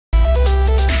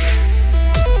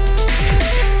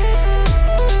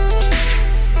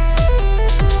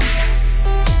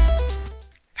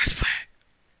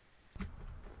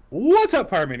What's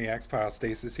up, Pyromaniacs?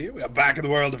 Pyrostasis here. We are back in the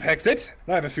world of Hexxit.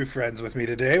 I have a few friends with me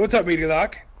today. What's up, Meaty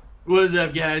Lock? What is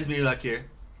up, guys? Me Luck here.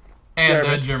 And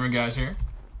that German guy's here.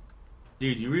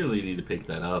 Dude, you really need to pick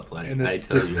that up. Like, And I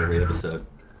tell you every episode.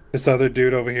 This other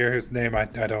dude over here, whose name I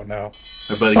don't know.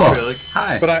 My buddy Acrylic.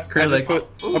 Hi. But I Acrylic. just put...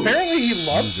 Apparently he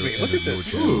loves me. Look at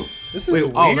this. Ooh. This is Wait,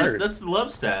 weird. oh, that's the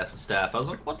love staff. I was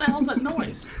like, what the hell's that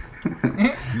noise?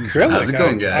 Acrylic, How's it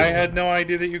going, guys? I had no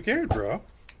idea that you cared, bro.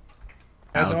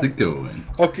 How's it going?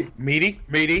 Okay, Meaty.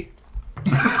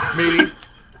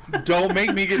 Don't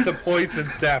make me get the poison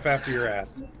staff after your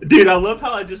ass. Dude, I love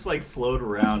how I just like float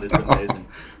around. It's amazing.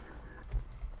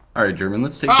 All right, German,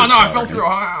 let's take. Oh this no, I out, fell right? through.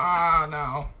 Ah,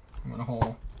 no. I'm in a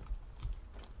hole.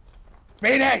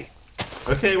 Mayday!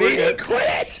 Okay, we're Mayday, good.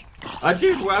 quit!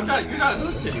 Dude, well, you're not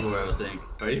hooked anymore, I don't think.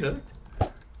 Are you hooked?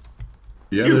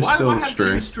 Yeah, Dude, there's why do still I have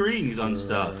string. two strings on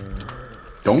stuff?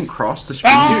 Don't cross the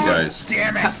stream, Oh, you guys.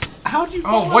 damn it! How'd you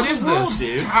fall Oh, what out of is the world, this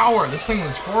dude? tower? This thing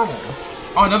is horrible.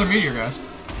 Oh, another meteor, guys.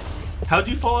 How'd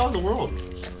you fall out of the world?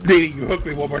 Meaty, you hook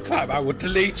me one more time. I will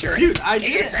delete your... Dude, I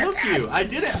didn't hook you. I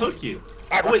didn't hook you.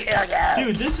 I will kill you.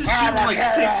 Dude, this is shooting like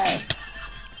 6...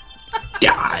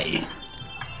 Die.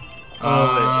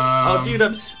 Oh, dude,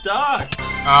 I'm stuck. It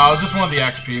was just one of the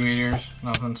XP meteors.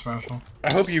 Nothing special.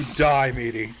 I hope you die,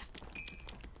 Meaty.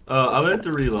 I'm gonna have to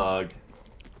relog.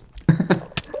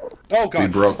 Oh We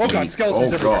god. broke Oh god, me.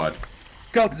 skeletons Oh everywhere. god.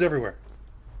 Skeletons everywhere.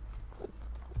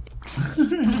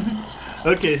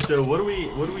 Okay, so what are we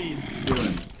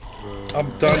doing?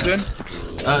 Dungeon.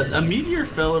 A meteor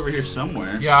fell over here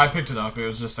somewhere. Yeah, I picked it up. It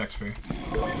was just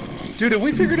XP. Dude, have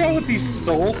we figured out what these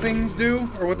soul things do?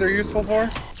 Or what they're useful for?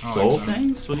 Oh, Soul so.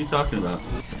 things? What are you talking about?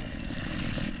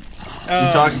 What are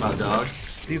you talking about, dog?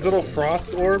 These little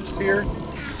frost orbs here.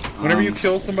 Whenever you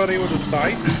kill somebody with a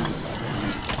scythe,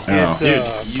 Oh.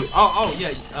 it's, Dude, oh,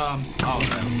 no.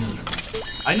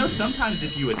 I know sometimes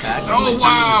if you attack them, Oh, they turn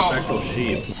wow. into spectral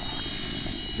sheep.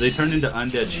 They turn into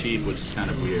undead sheep, which is kind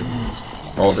of weird.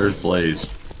 Oh, there's Blaze.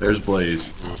 There's Blaze.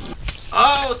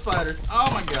 Oh, spider!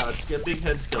 Oh my god, it's got big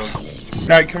head skeleton.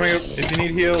 Alright, come here. If you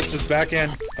need heals, just back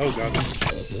in. Oh god.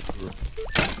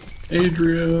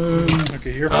 Adrian.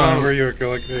 Okay, you're fine where you were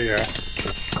going. There you are.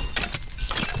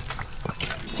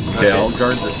 Okay, I'll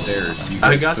guard the stairs. You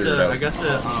I guys got clear it the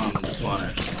out.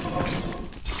 spawner.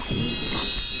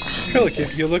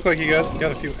 Look, you look like you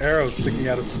got a few arrows sticking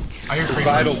out of some I hear creepers.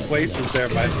 vital places there,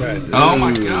 my friend. Oh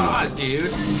my Ooh. god, dude!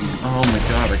 Oh my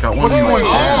god, I got one. What's in my going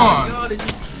hand. Oh on? my god, it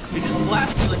just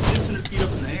blasted like 600 feet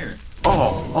up in the air.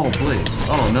 Oh, Blaze.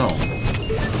 Oh no.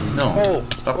 No. Oh,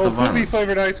 Stop oh, the poopy violence.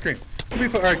 flavored ice cream.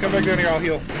 Alright, come back down here, I'll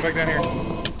heal. Come back down here.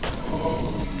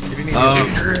 If you need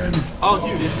Adrian. Oh,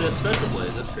 dude, it's a special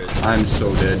blaze. That's crazy. I'm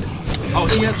so dead. Oh,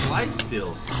 he has life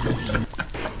still.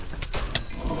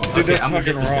 Dude, that's I'm gonna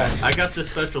fucking get this wrong. guy. I got the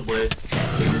special blaze.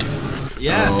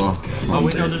 Yes. Oh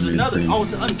wait, no, there's another. Oh,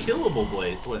 it's an unkillable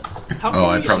blaze. What? How Oh,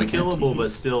 I can it probably be can't unkillable TP.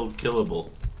 but still killable?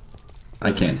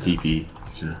 I can't TP.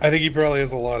 I think he probably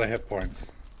has a lot of hit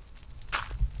points.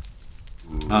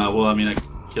 Well, I mean, I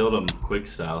killed him quick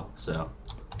style, so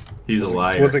he's a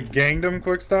liar. Was it Gangnam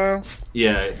quick style?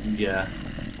 Yeah,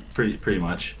 pretty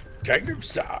much. Gangnam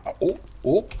style. Oh.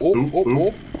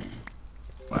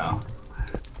 Wow.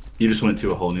 You just went to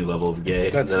a whole new level of gay.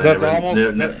 That's that I never-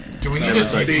 almost. ne- ne- Do we need Never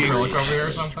to take seen. acrylic over here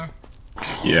or something?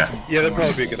 Yeah. Yeah, that'd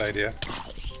probably be a good idea.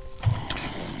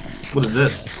 What is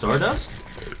this? Stardust?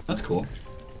 That's cool.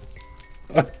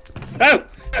 Oh, I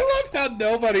love how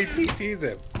nobody TPs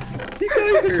him. You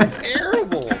guys are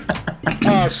terrible.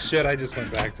 Oh shit! I just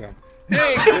went back to him.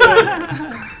 Hey,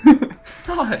 good.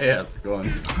 Oh, yeah, it's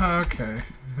going. Okay.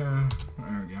 There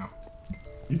we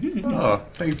go. Oh,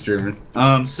 thanks, German.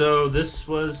 So this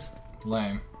was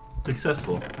Lame.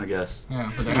 successful, I guess.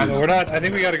 Yeah, but they had. No, we're not. I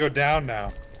think we got to go down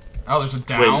now. Oh, there's a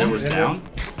down. Wait, there was And down?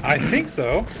 I think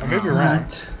so. I may be Oh. wrong.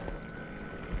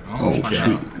 Oh, let's find Okay,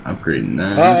 out. upgrading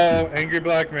that. Uh oh, angry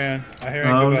black man. I hear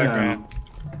angry black man.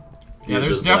 Yeah,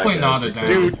 there's those black definitely guys not a are down.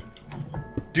 Dude,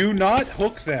 do not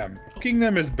hook them. Hooking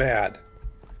them is bad.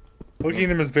 Hooking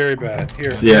them is very bad.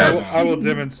 Here, Yeah. I will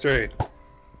demonstrate.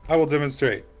 I will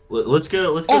demonstrate. Let's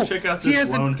go check out he this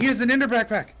has lone... he has an ender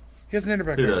backpack. He has an ender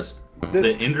backpack. Who does?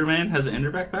 This- The Enderman has an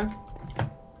Ender backpack?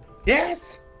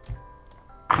 Yes.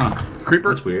 Huh. Creeper.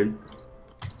 That's weird.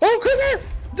 Oh, Cooper!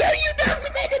 No, you not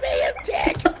to make me a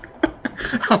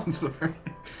dick. I'm sorry.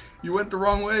 You went the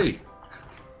wrong way.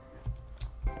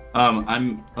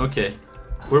 I'm... Okay.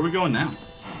 Where are we going now?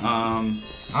 I don't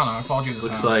know. I followed you to this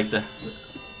Looks house. like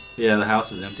the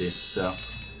house is empty, so...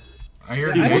 I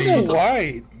hear I don't gay, know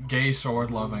why. gay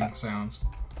sword loving sounds.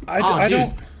 I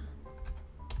dude.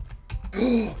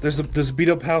 don't. There's a beat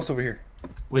up house over here.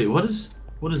 Wait, what is...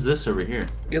 What is this over here?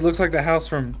 It looks like the house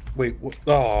from. Wait.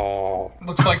 Oh.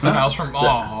 Looks like the house from.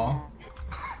 Aw.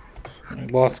 I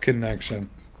lost connection.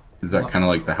 Is that kind of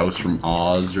like the house from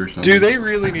Oz or something? Dude, they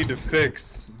really need to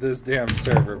fix this damn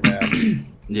server, man.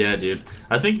 Yeah, dude.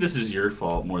 I think this is your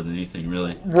fault more than anything,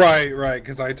 really. Right,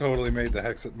 because I totally made the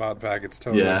Hexxit mod pack. It's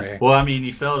totally me. Well, I mean,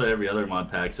 you failed at every other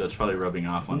mod pack, so it's probably rubbing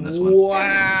off on this one.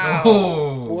 Wow.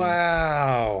 Oh.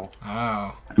 Wow.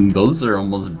 Wow. Those are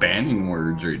almost banning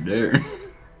words right there.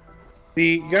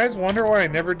 You guys wonder why I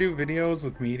never do videos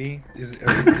with Meaty?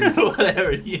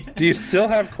 Whatever. Yeah. Do you still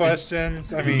have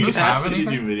questions? I mean, You this ask have me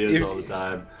to do anything? videos If- all the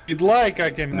time. if you'd like, I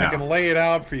can No. lay it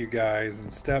out for you guys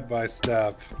and step by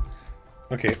step.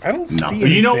 Okay, I don't see No.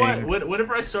 anything. You know what?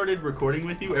 Whenever I started recording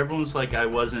with you, everyone was like, I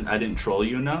didn't troll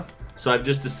you enough. So I've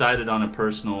just decided on a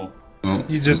personal. Oh,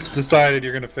 You just decided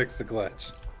you're gonna fix the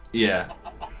glitch. Yeah.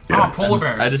 Oh, polar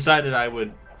bears. I decided I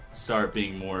would start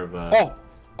being more of a.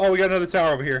 Oh, we got another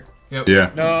tower over here. Yep.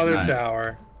 yeah. Another Nice.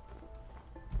 tower.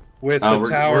 With Oh, the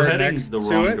tower we're heading next the to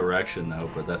wrong it. direction though,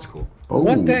 but that's cool. Oh.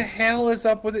 What the hell is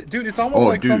up with it? Dude, it's almost Oh,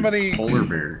 like dude, somebody... polar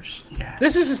bears. Yeah.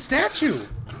 This is a statue!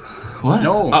 What?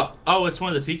 No. Oh, it's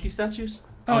one of the tiki statues.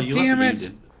 Oh, you damn left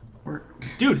it.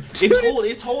 Dude,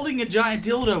 it's holding a giant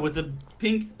dildo with a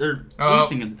pink or blue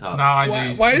thing at the top. No,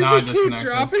 I Why does no, I it keep disconnected.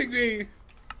 dropping me?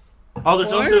 Oh,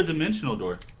 there's What? also a dimensional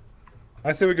door.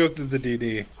 I say we go through the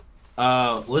DD.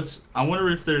 I wonder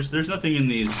if there's nothing in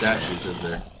these statues, is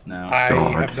there? No. I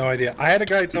God. have no idea. I had a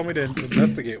guy tell me to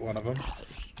investigate one of them.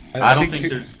 I don't think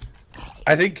there's.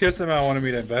 I think Kissamau wanted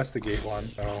me to investigate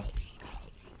one. So.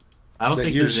 I don't that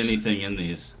think you're there's anything in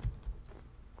these.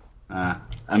 I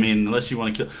mean, unless you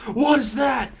want to kill. What is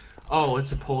that? Oh,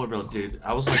 it's a polar bear, dude.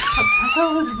 I was like, what the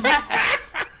hell is that?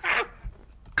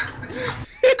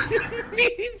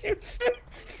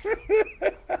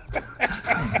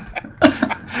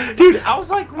 Dude, I was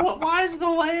like, what? Why is the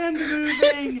land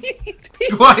moving?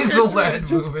 Why is the land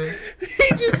moving?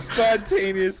 He just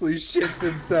spontaneously shits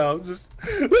himself. Just.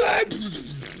 Okay,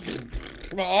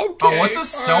 Oh, what's this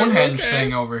Stonehenge okay.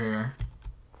 thing over here?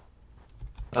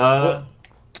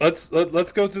 Let's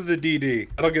go through the DD.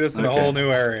 That'll get us in a Okay. whole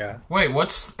new area. Wait,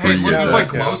 what's... Where Hey, you look, there's at?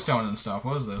 like Yeah. glowstone and stuff.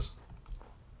 What is this?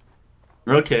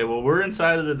 Okay, well, we're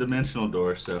inside of the dimensional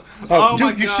door, so. Oh, my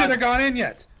dude, you God. shouldn't have gone in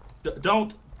yet.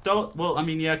 Don't. Well, I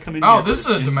mean, yeah, come in. Oh, here, this is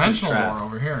but a it's instant dimensional trap. door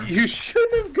over here. You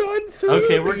shouldn't have gone through.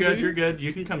 Okay, we're good. dude. You're good.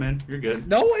 You can come in. You're good.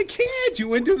 No, I can't. You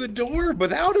went through the door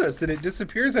without us, and it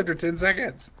disappears after 10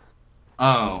 seconds.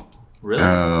 Oh, really?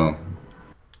 Oh.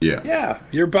 Yeah. Yeah,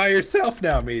 you're by yourself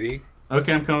now, Meaty.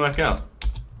 Okay, I'm coming back out.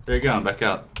 There you go. I'm back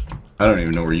out. I don't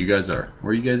even know where you guys are.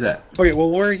 Where are you guys at? Okay, well,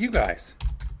 where are you guys?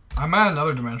 I'm at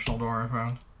another dimensional door I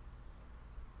found.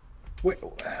 Wait,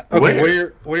 okay,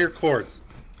 Where? what are your chords?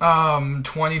 20,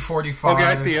 45. Okay,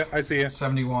 I see it. I see it.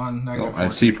 71, Oh, negative I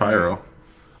 14. see Pyro.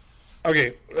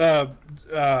 Okay,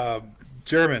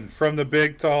 German, from the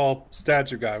big, tall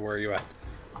statue guy, where are you at?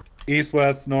 East,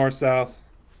 west, north, south?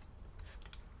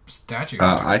 Statue.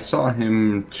 I saw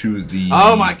him to the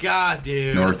Oh my God,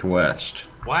 dude! northwest.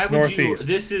 Why would Northeast.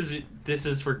 you? This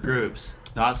is for groups,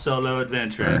 not solo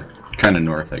adventure. Kind of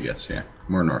north, I guess. Yeah,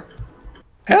 more north.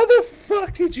 How the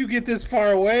fuck did you get this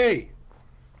far away?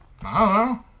 I don't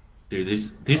know. Dude,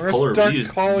 these I'm polar gonna start these,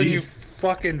 calling you these,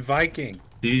 fucking Viking.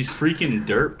 these freaking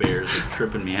dirt bears are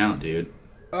tripping me out, dude.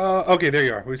 Okay, there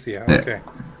you are. We see you. Yeah. Okay.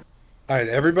 All right,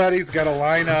 everybody's got to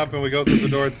line up, and we go through the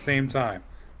door at the same time.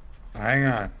 Hang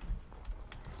on.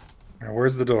 All right,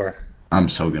 where's the door? I'm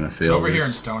so gonna fail. It's over this. here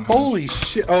in Stonehenge. Holy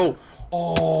shit!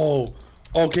 Oh.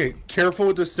 Okay, careful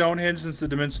with the Stonehenge since the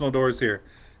dimensional door is here.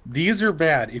 These are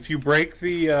bad. If you break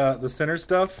the center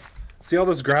stuff, see all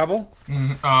this gravel?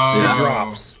 Oh. It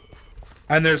drops.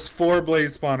 And there's 4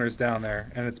 blaze spawners down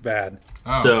there, and it's bad.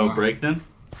 Oh, So wow. break them.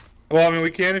 Well, I mean, we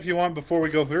can if you want before we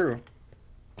go through.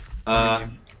 Let's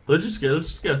just go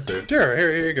through. Sure.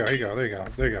 Here you go. Here you go. There you go.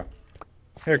 There you go.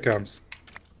 Here it comes.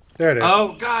 There it is.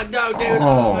 Oh God, no, dude!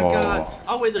 Oh my Oh. God!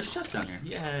 Oh wait, there's chests down here.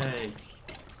 Yay!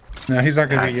 No, he's not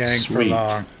gonna be That's yanked for sweet.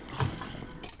 long.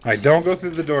 Alright, don't go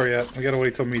through the door yet. We gotta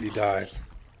wait till Meaty dies.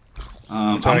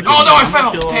 I'm Oh, gonna no, I I'm gonna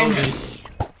fell! kill all Dang of it. these.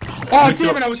 Oh,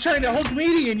 damn it! I was trying to hold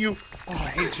Meaty and you. Oh, I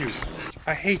hate you.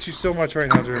 I hate you so much right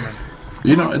now, German.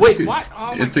 You know, it's Wait, good. what?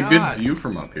 Oh my It's a God. good view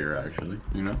from up here, actually.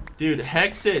 You know. Dude,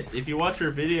 Hexxit, if you watch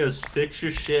your videos, fix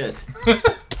your shit.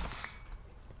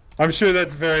 I'm sure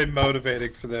that's very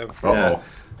motivating for them. Uh oh. Yeah.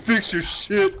 Fix your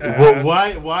shit. Well,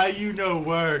 why you no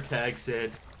work,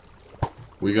 Hexxit?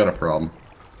 We got a problem.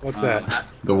 What's that?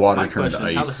 The water My turned to question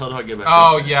is, how the ice. hell do I get back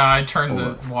Oh, up? yeah, I turned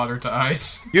Hold the water to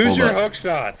ice. Use Hold your up. hook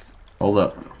shots. Hold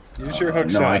up. Use your hook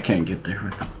No, shots. I can't get there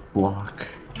with the block.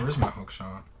 Where's my hook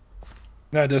shot?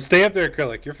 No, just stay up there,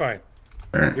 acrylic. You're fine.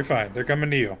 Alright. You're fine. They're coming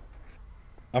to you.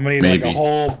 I'm gonna eat like a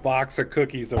whole box of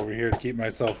cookies over here to keep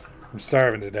myself from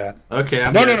starving to death. Okay,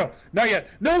 I'm No, here. no, not yet.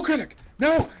 No, critic.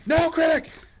 No, critic.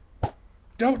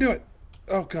 Don't do it.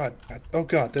 Oh god. Oh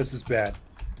god, this is bad.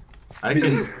 I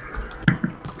can.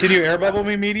 Can you air bubble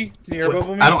me, Meaty? Can you air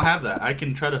bubble me? I don't have that. I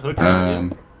can try to hook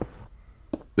it.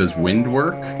 Does wind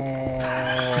work? Oh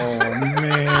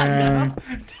man.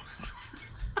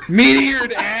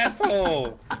 Meteored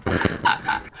asshole.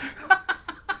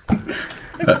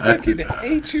 I fucking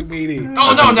hate you, Meaty.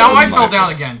 Oh no! Now I fell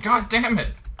down again. God damn it!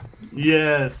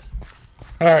 Yes.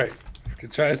 All right, we can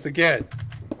try this again.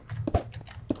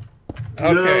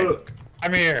 Okay, No.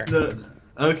 I'm here. No.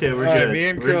 Okay, we're All right, good. me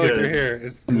and We're Curly good. are here.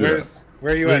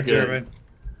 Where are you We're at, good.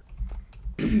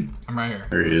 German? I'm right here.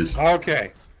 There he is.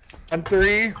 Okay, on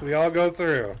 3, we all go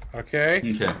through. Okay.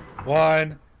 Okay.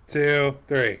 1, 2,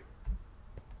 3.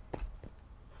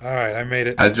 All right, I made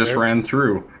it. I just ran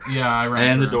through. Yeah, I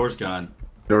ran. And the through. door's gone.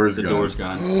 Door's The gone. door's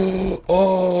gone.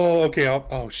 Oh, okay.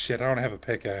 Oh shit, I don't have a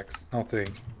pickaxe. I don't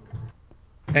think.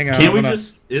 Hang on. Can we I'm gonna-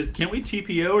 just? Can we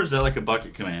TPO or is that like a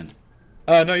bucket command?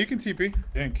 No, you can TP. I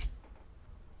think.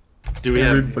 Do we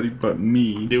have? Everybody but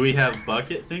me. Do we have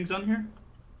bucket things on here?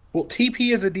 Well,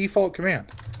 TP is a default command.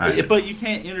 But you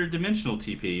can't interdimensional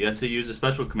TP. You have to use a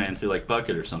special command through like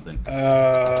bucket or something.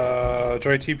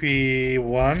 Try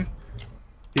TP1,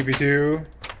 TP2,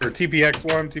 or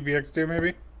TPX1, TPX2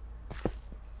 maybe.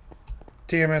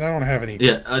 Damn it, I don't have any.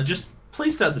 Yeah, just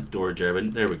place that at the door,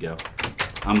 Jared. There we go.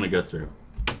 I'm gonna go through.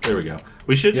 There we go.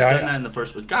 We should have done that in the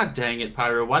first one. God dang it,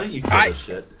 Pyro! Why didn't you kill this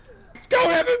shit?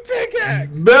 Don't have a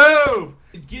pickaxe. Move!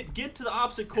 Get to the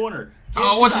opposite corner. Get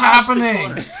Oh, to what's the opposite happening?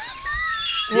 corner.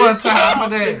 What's Get to the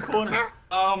opposite happening? corner.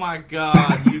 Oh my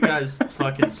god, you guys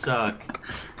fucking suck.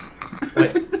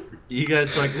 Wait, you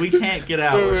guys like we can't get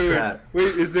out. We're trapped.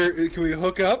 Wait, is there? Can we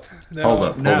hook up? No. Hold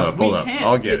up, No, hold we up. can't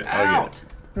I'll get it. I'll out.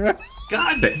 get it.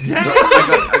 God Okay. damn.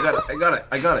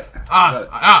 I got it. Oh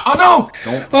no!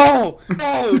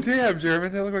 Oh, damn,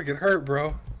 German. That looked like it hurt,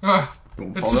 bro. It Don't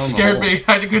fall just down the scared hole. me.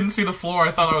 I couldn't see the floor.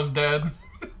 I thought I was dead.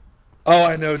 Oh,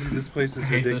 I know, dude. This place is I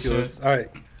hate this ridiculous. shit. All right.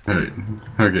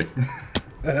 Alright.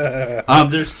 Okay.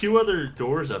 There's 2 other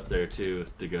doors up there too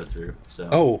to go through. So.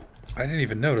 Oh, I didn't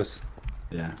even notice.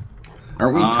 Yeah.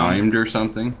 Aren't we timed or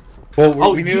something?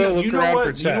 Well, we need to look around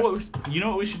for You know chests. what? You know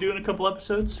what we should do in a couple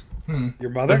episodes? Your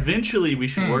mother? Eventually, we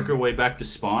should work our way back to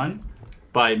spawn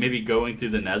by maybe going through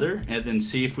the Nether and then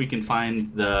see if we can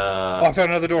find the. Oh, I found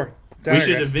another door. Down We here,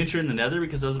 should guys. adventure in the Nether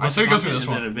because I was about I to say we go comment, through this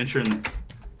and one.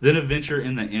 then adventure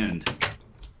in the end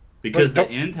because Wait, the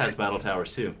don't- end has battle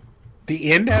towers too.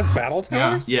 The end has battle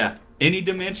towers? Yeah, any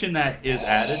dimension that is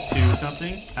added to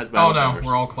something has Oh battle no, towers.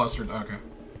 we're all clustered. Okay.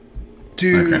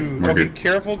 Dude, Okay, we're okay, good.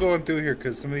 careful going through here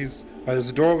because some of these. There's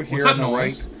a door over here What's that on the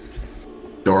noise? right.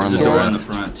 Door on There's the a door door. on the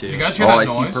front too. Do you guys hear Oh, that I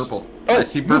noise? see purple. Oh, I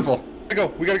see purple.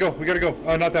 We gotta go.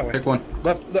 Oh, not that way. Pick one.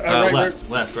 Left, right,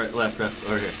 left, right, left,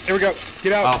 over here. Here we go.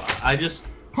 Get out. Oh, I just.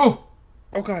 Whew.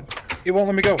 Oh god, it won't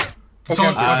let me go. Okay,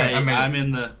 Someone- I'm Okay, I made it. I'm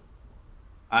in the.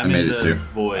 I'm made in it the too.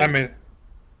 void. I mean,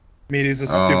 Meaty's a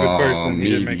stupid person. He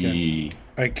didn't make it. maybe.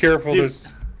 All right, careful. Dude.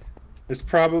 There's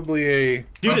probably a.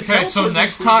 Dude, it Okay, so teleported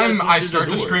next before you guys time went I through start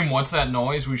the to door. scream, "What's that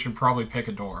noise?" we should probably pick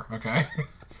a door. Okay.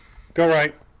 Go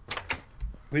right.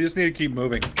 We just need to keep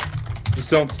moving. Just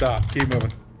don't stop. Keep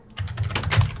moving.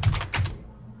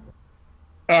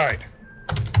 All right.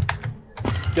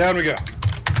 Down we go.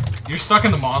 You're stuck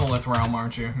in the monolith realm,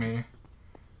 aren't you, me?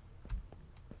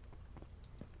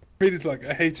 Meaty's like,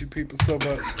 I hate you people so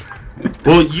much.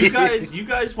 Well, you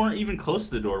guys weren't even close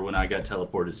to the door when I got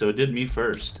teleported, so it did me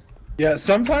first. Yeah,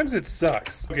 sometimes it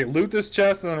sucks. Okay, loot this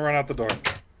chest and then run out the door.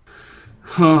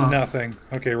 Huh. Nothing.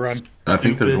 Okay, run. I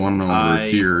think there's Stupid one over eye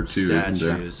here too, isn't there?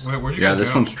 statues. Wait, where'd you Yeah, guys this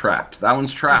go? one's trapped. That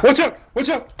one's trapped. Watch out! Watch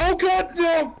out! Oh god,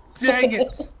 no! Dang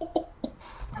it!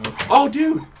 Oh,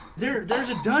 dude, there's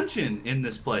a dungeon in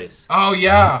this place. Oh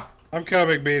yeah. I'm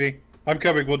coming, Meaty. I'm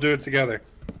coming. We'll do it together.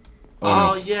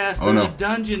 Oh, no. yes, Oh, there's no. a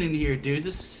dungeon in here, dude.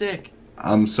 This is sick.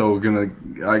 I'm so gonna.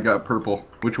 I got purple.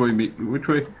 Which way? Which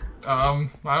way? I don't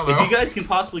know. If you guys can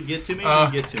possibly get to me,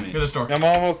 then get to me. Here's this door. I'm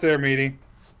almost there, Meaty.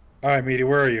 Alright, Meaty,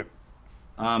 where are you?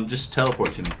 Just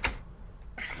teleport to me.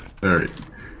 All right.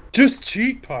 Just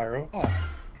cheat, Pyro.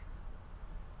 Oh.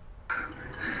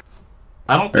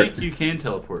 I don't think you can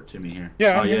teleport to me here.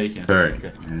 Yeah, Oh, I'm yeah, here. you can. All right.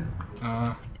 Okay.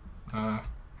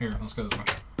 Here, let's go this way.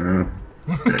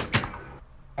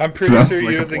 I'm pretty Sounds sure like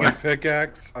a you're using a plan.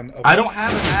 pickaxe on. I don't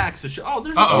have an axe. So oh,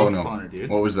 there's a Uh-oh. Oh bug no. spawner, dude.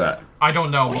 What was that? I don't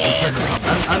know, but we triggered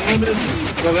something. Unlimited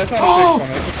food. Well, that's not Oh! a big one.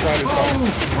 That's a spider spawn.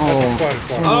 That's a Oh. spider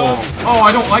spawn. Oh, Oh,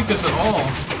 I don't like this at all.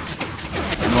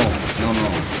 No.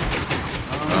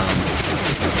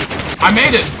 I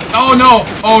made it! Oh no!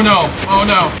 Oh no! Oh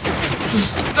no!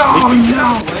 Just... Oh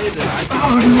no!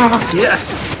 Oh no!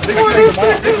 Yes! What is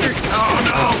this? Oh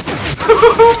no!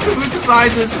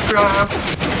 Inside this crap!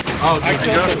 Oh, I dude,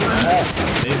 killed got them.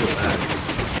 Maybe that.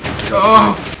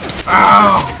 Oh!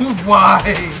 Ow! Why?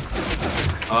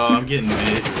 Oh, I'm getting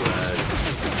major lag.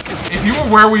 If you were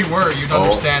where we were, you'd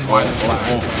understand why there's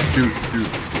lag. Dude.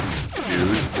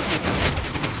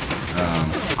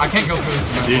 I can't go through this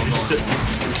Dude, dimensional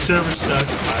door. your server sucks,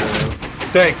 Pyro.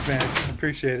 Thanks, man.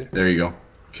 Appreciate it. There you go.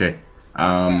 Okay.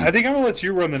 I think I'm gonna let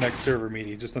you run the next server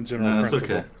meeting, just on general No, that's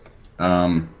principle. okay.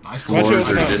 I still Why don't you Floors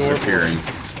open are that door for disappearing.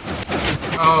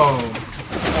 us? Oh.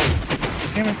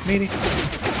 Damn it, meaty.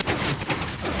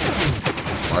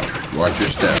 Watch your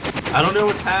step. I don't know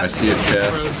what's I happening. see a chest.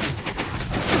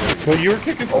 Frozen. Well, you were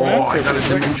kicking some Oh, ass I there got for a a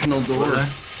second. dimensional door.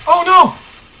 Oh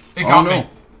no! It got Oh, no. me.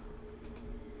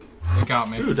 It got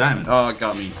me. Ooh, diamonds. Oh, it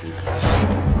got me.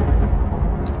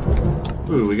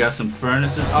 Ooh, we got some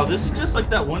furnaces. Oh, this is just like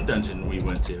that one dungeon we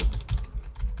went to.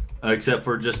 Except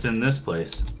for just in this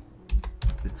place.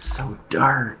 It's so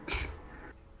dark.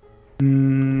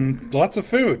 Lots of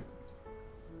food.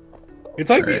 It's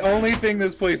like the Alright. only thing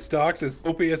this place stocks is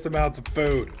copious amounts of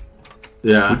food.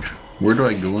 Yeah. Where do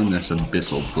I go in this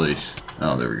abyssal place?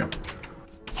 Oh, there we go.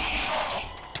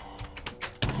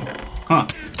 Huh.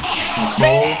 Some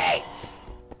coal.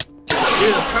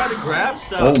 Dude, I'm trying to grab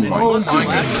stuff. Oh and my it wasn't God.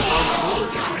 lagging so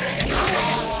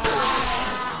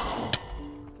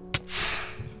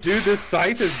Dude, this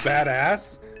scythe is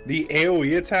badass. The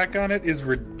AoE attack on it is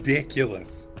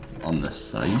ridiculous. On the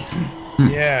site?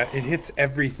 Yeah, it hits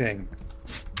everything.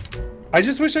 I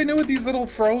just wish I knew what these little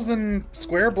frozen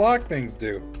square block things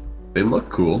do. They look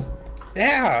cool.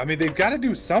 Yeah, I mean, they've got to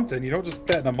do something. You don't just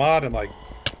bet in a mod and, like,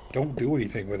 don't do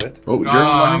anything with it. Oh, you're I'm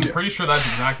behind you. pretty sure that's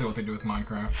exactly what they do with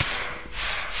Minecraft.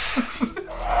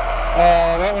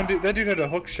 That dude had a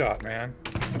hook shot, man.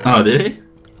 Oh, did he?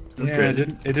 That's Yeah, crazy.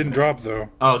 it didn't drop, though.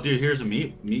 Oh, dude, here's a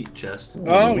meat chest.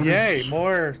 Oh, yay,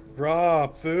 more raw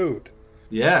food.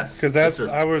 Yes. Because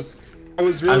I was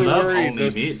really love worried only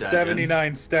those meat dungeons.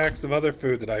 79 stacks of other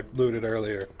food that I looted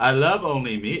earlier. I love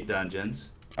only meat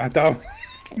dungeons. I thought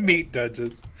meat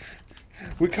dungeons.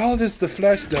 We call this the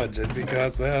flesh dungeon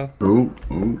because, well, Oh.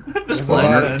 there's a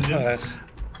lot of dungeon. flesh.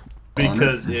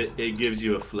 Because it gives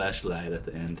you a flashlight at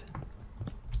the end.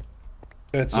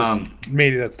 That's just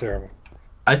maybe that's terrible.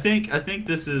 I think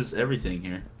this is everything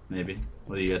here. Maybe.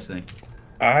 What do you guys think?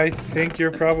 I think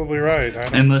you're probably right. I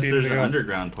don't Unless see there's an anything else.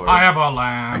 underground part. I have a I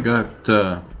lamp.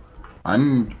 got,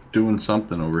 I'm doing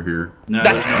something over here. No,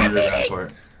 there's no underground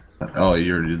part. Oh,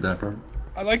 you already did that part?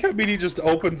 I like how Meaty just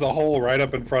opens a hole right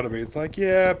up in front of me. It's like,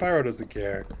 yeah, Pyro doesn't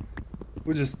care.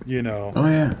 We just, you know. Oh,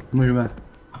 yeah. Look at that.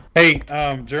 Hey,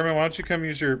 German, why don't you come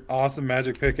use your awesome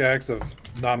magic pickaxe of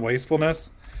non-wastefulness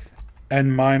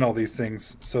and mine all these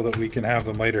things so that we can have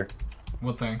them later.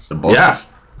 What things? The book? Yeah.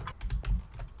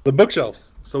 The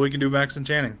bookshelves, so we can do max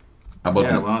enchanting. How about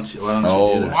Yeah, the... why don't you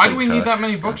Oh. do that? Why do we need touch. that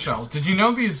many bookshelves? Did you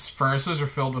know these furnaces are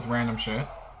filled with random shit?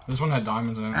 This one had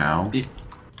diamonds in it. Ow.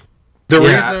 The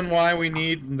Yeah. reason why we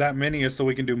need that many is so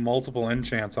we can do multiple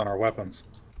enchants on our weapons.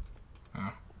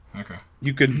 Oh, okay.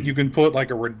 You can put like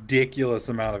a ridiculous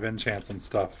amount of enchants and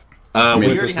stuff. We mean,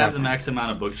 already this have one. the max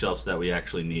amount of bookshelves that we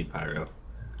actually need, Pyro.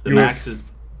 The You max have- is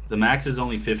max is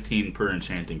only 15 per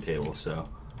enchanting table, so.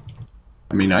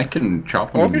 I mean, I can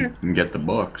chop them Okay. and get the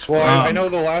books. Well, I Um, know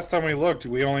the last time we looked,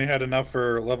 we only had enough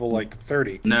for level like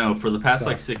 30. No, for the past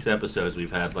like 6 episodes,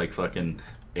 we've had like fucking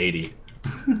 80.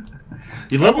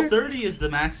 The level Okay. 30 is the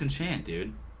max enchant,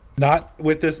 dude. Not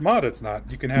with this mod, it's not.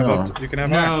 You can have No. up to, you can have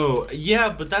higher. No, yeah,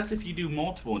 but that's if you do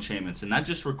multiple enchantments, and that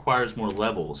just requires more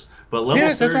levels. But level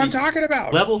Yes, 30, that's what I'm talking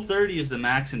about. Level 30 is the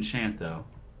max enchant, though.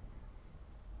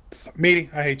 Meaty,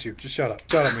 I hate you. Just shut up.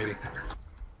 Shut up, Meaty.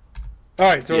 All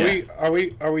right, so Yeah.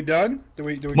 are we done? Do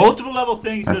we Multiple level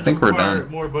things I does think we're require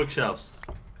done. more bookshelves.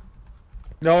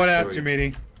 No one asked Sorry. you,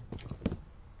 Meaty.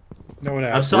 No one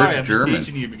I'm asked. sorry, Where's I'm just German?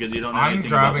 teaching you because you don't know I'm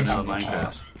anything about grabbing vanilla some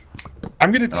Minecraft.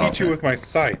 I'm gonna teach you Okay. with my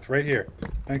scythe right here.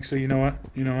 Actually, you know what?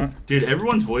 You know what? Dude,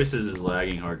 everyone's voices is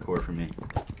lagging hardcore for me.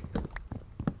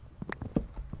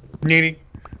 Meaty,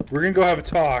 we're gonna go have a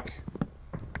talk.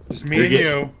 Just me You're and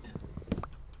you.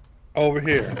 Over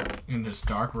here. In this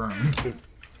dark room To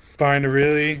find a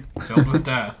really filled with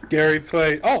death. scary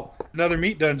place. Oh, another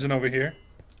meat dungeon over here.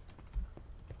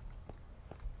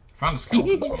 Found a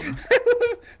skeleton spawner.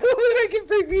 I can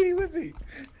bring Meaty with me.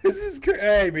 This is great.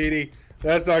 Hey, Meaty.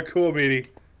 That's not cool, Meaty.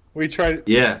 We tried.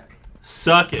 Yeah.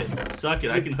 Suck it. Suck it.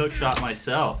 I can hook shot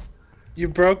myself. You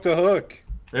broke the hook.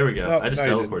 There we go. Oh, I just no,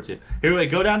 you teleport you. Here,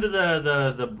 wait. Go down to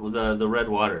the red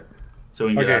water. so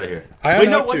we can get Okay. out of here. I Wait,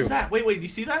 no, unhooked what you. is that? Wait, do you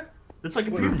see that? That's like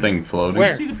a The pyramid. thing floating. Where?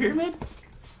 You see the pyramid?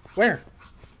 Where?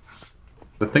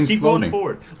 The thing's Keep floating. going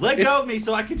forward. Let go of me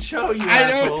so I can show you, I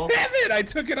asshole. don't have it. I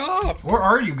took it off. Where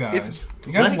are you guys? It's-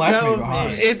 You guys Let left go me of me.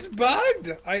 behind. It's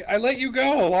bugged. I let you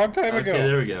go a long time ago. Okay,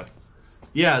 there we go.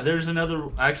 Yeah, there's another.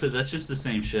 Actually, that's just the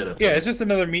same shit up. Yeah, it's just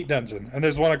another meat dungeon, and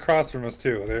there's one across from us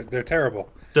too. They're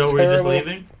terrible. So we're just Terrible.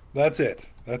 leaving? That's it.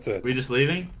 That's it. We just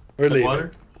leaving? We're The leaving.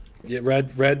 Water? Yeah,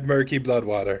 red murky blood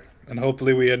water, and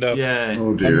hopefully we end up Yay.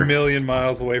 Oh a dear. million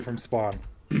miles away from spawn.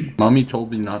 Mommy told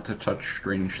me not to touch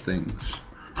strange things.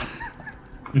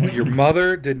 Your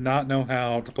mother did not know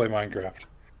how to play Minecraft.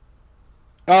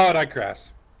 Oh, and I crashed.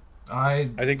 I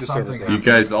think the server something broke. You happened.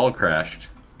 guys all crashed.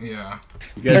 Yeah.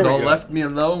 You guys There we all go. left me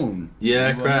alone. Yeah, I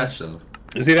You crashed. must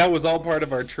See, that was all part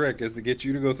of our trick, is to get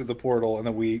you to go through the portal, and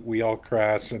then we all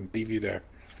crash and leave you there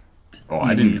have. Oh,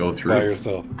 I didn't go by through.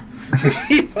 yourself.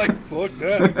 He's like, fuck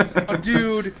that. Oh,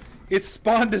 dude, it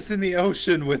spawned us in the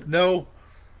ocean with no...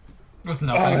 With Oh,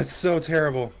 nothing. that's so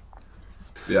terrible.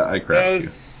 Yeah, I That crashed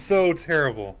is so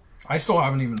terrible. I still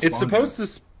haven't even It's spawned supposed yet.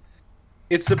 to...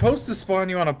 It's supposed to spawn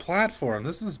you on a platform.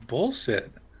 This is bullshit.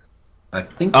 you. I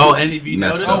think. Oh, and if you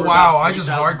messed notice, up. Oh, we're wow, about I just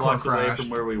 3,000 hardcore blocks away crashed. from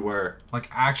where we were. Like,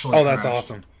 actually Oh, that's crashed.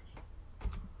 awesome.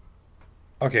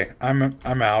 Okay, I'm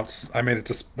out. I made it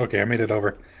to... Okay, I made it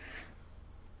over.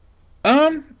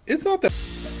 It's not that...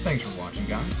 Thanks for watching,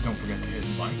 guys. Don't forget to hit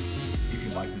like if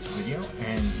you like this video,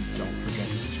 and don't forget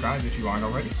to subscribe if you aren't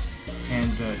already.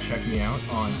 And check me out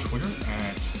on Twitter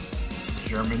at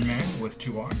GermanMan with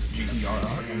 2 R's,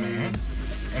 GERRMAN,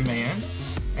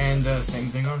 and same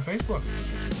thing on Facebook.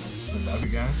 I love you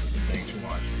guys. Thanks for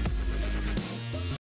watching.